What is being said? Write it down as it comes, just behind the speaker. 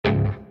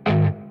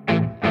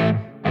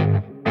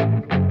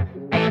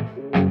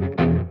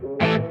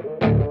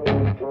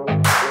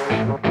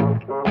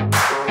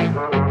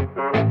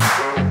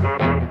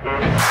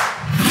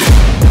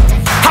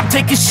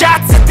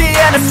shots at the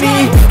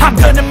enemy. I'm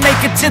gonna make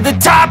it to the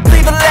top,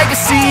 leave a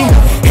legacy.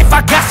 If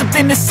I got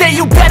something to say,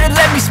 you better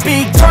let me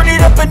speak. Turn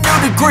it up a new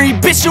degree,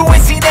 bitch, you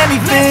ain't seen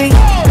anything.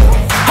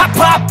 I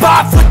pop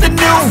off with the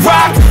new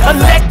rock,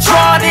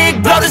 electronic,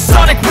 blow the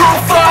sonic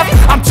roof up.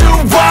 I'm too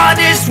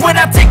honest when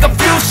I take a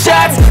few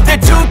shots. They're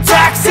too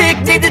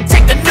toxic, need to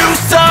take the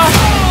noose off.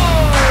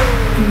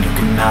 And you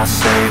cannot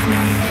save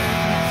me,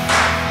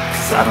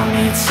 cause I don't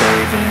need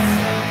saving.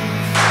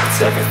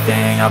 It's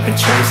everything I've been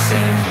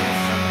chasing,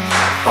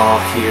 all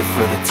here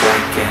for the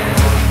taking.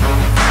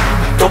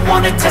 Don't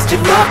wanna test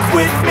your luck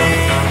with me,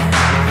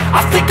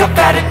 I think I've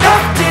had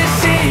enough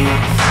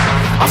disease.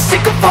 I'm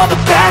sick of all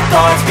the bad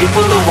thoughts,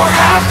 people who are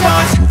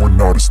half-nots. You are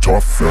not as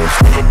tough as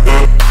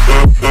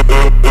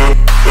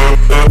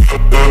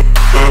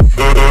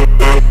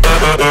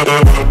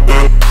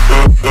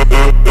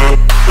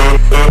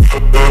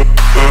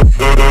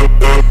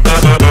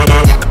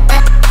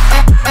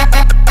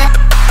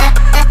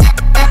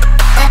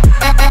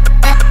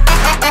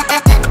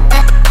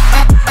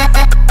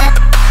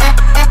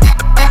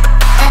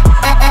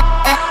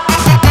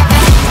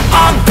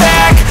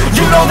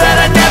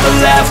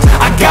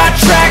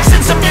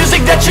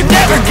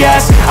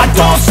I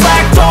don't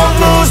slack, don't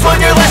lose, learn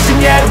your lesson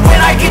yet.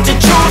 When I get to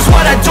choose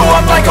what I do,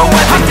 I'm like a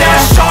weapon. I'm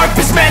not sharp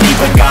as many,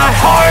 but got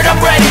hard,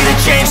 I'm ready to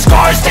change.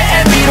 Scars to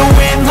envy, to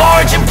win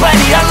large and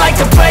plenty. I like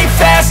to play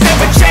fast,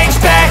 never change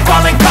back.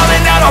 Calling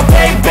out, I'll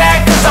pay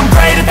back, cause I'm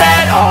great at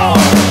that. Oh,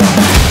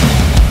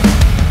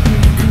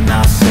 you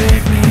cannot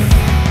save me,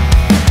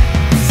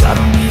 cause I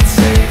don't need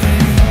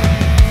saving.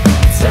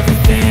 It's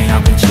everything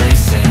I've been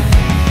chasing,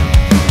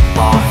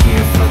 all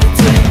here for the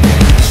taking.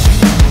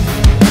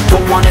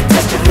 Don't wanna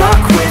test your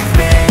luck with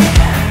me,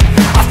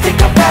 I think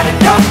I've had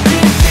enough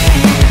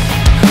disease.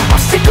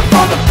 I'm sick of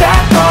all the bad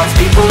thoughts,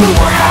 people who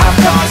are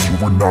half-nots. You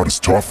are not as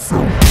tough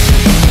though.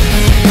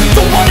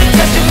 Don't wanna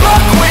test your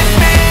luck with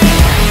me,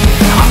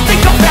 I think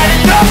I've had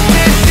enough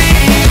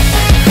disease.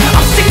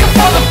 I'm sick of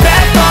all the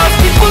bad thoughts,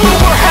 people who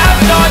are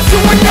half-nots.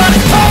 You are not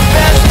as tough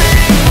as me.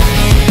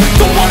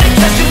 Don't wanna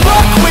test your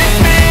luck with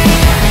me,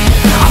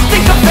 I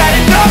think I've had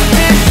enough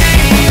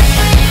disease.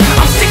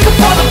 I'm sick of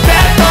all the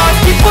bad thoughts,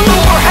 people who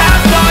are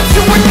half-nots.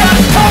 You are not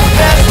as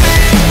tough as me.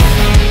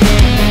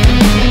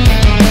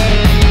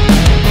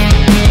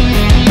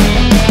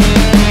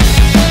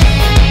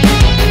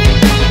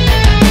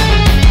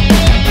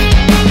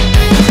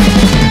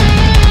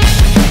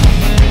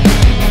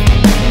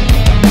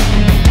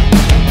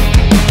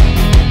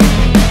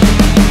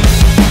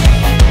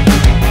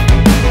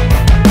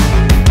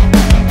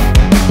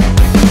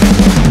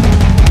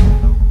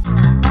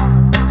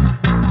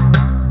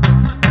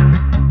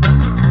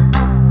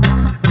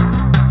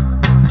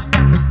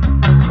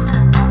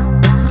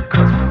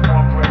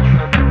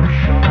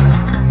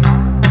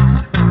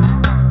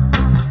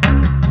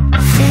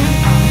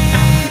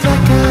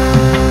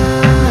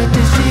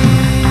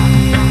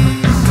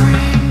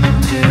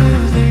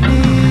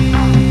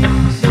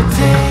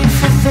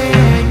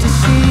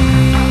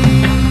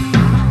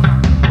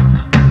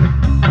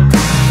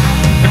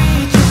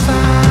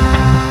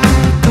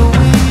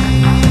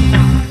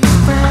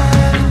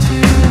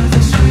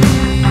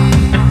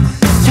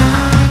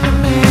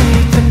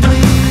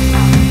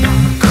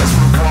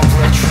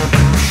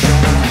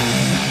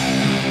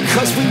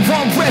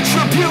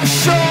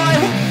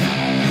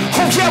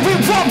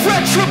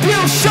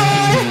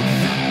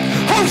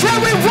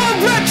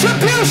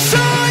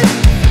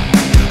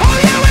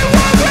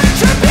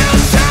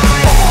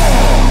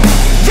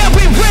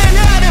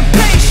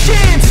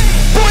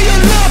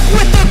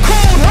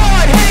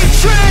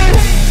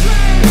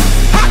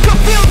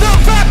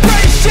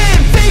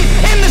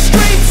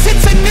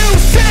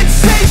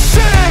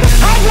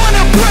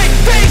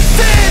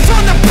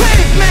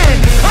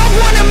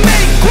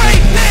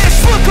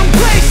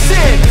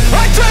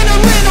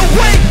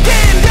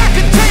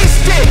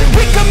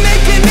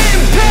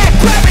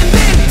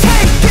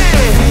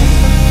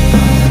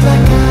 Like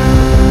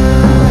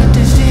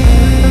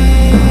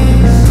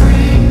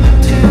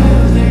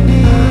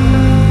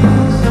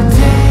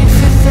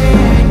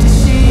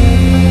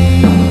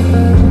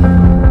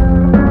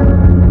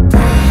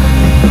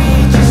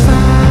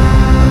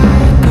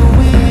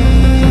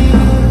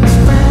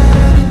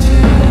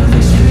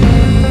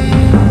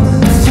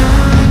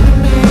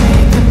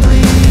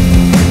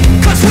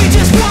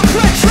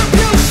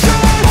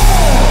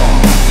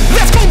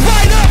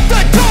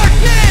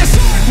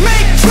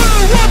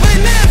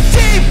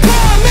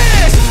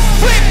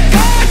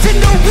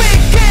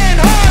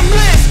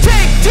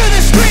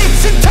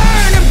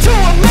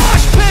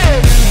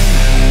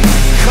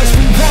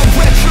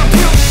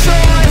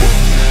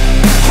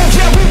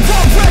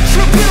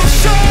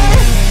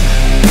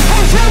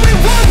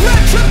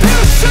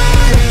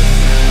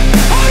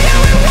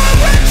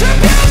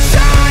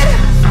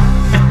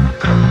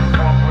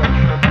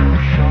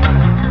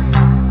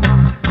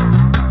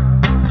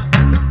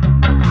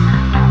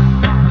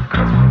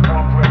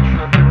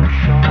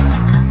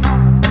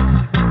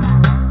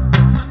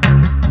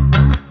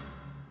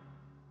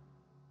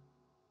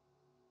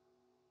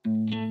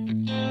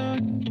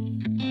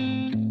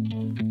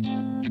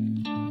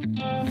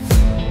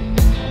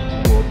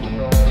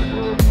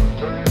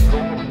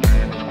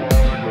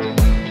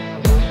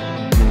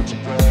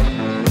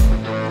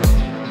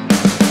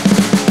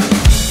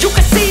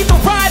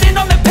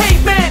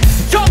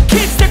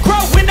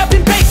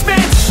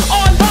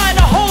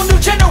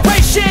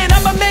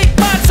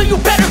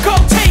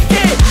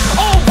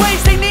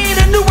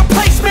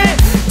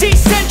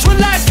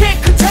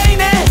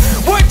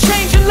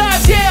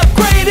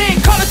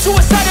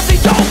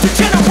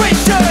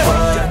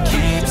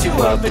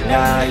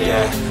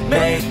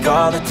make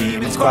all the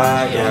demons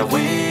quiet. Yeah,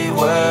 we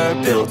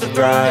were built to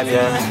thrive,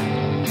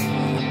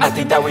 yeah. I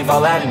think that we've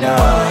all had enough.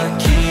 What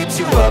keeps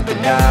you up at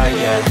night,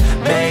 yeah.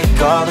 Make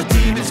all the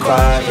demons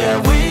quiet. Yeah,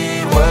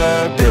 we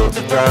were built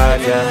to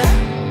thrive, yeah.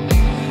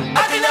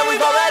 I think that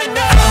we've all had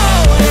enough.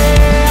 Oh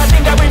yeah, I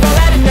think that we've all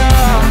had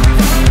enough.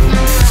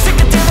 Sick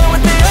of dealing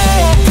with the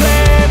old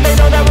plan. They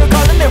know that we're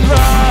calling it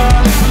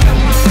wrong.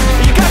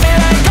 You got me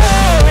like,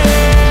 oh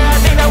yeah, I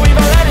think that we've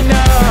all had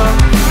enough.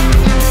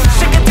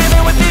 Sick of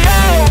dealing with the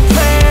old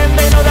plan.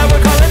 They know that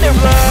we're calling it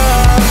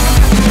wrong.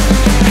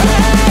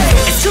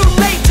 Hey, it's too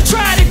late to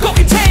try to go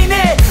contain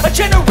it. A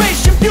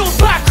generation fueled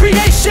by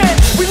creation.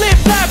 We live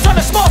lives on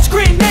a small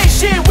screen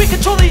nation. We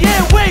control the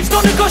airwaves,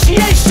 no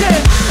negotiation.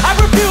 I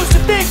refuse to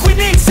think we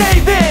need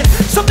saving.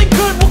 Something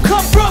good will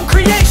come from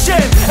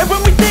creation. And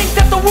when we think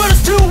that the world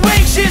is too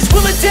anxious,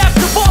 we'll adapt,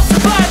 evolve,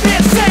 survive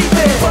and save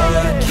it.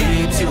 What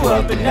keeps you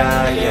up at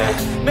night, yeah.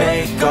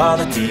 Make all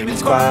the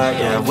demons quiet,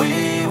 yeah.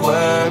 We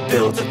were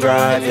built to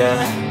thrive, yeah.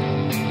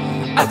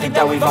 I think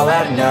that we've all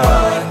had enough.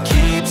 What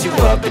keeps you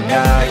up at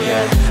night,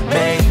 yeah.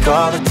 Make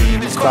all the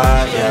demons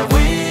quiet, yeah.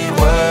 We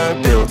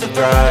were built to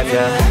thrive,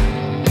 yeah.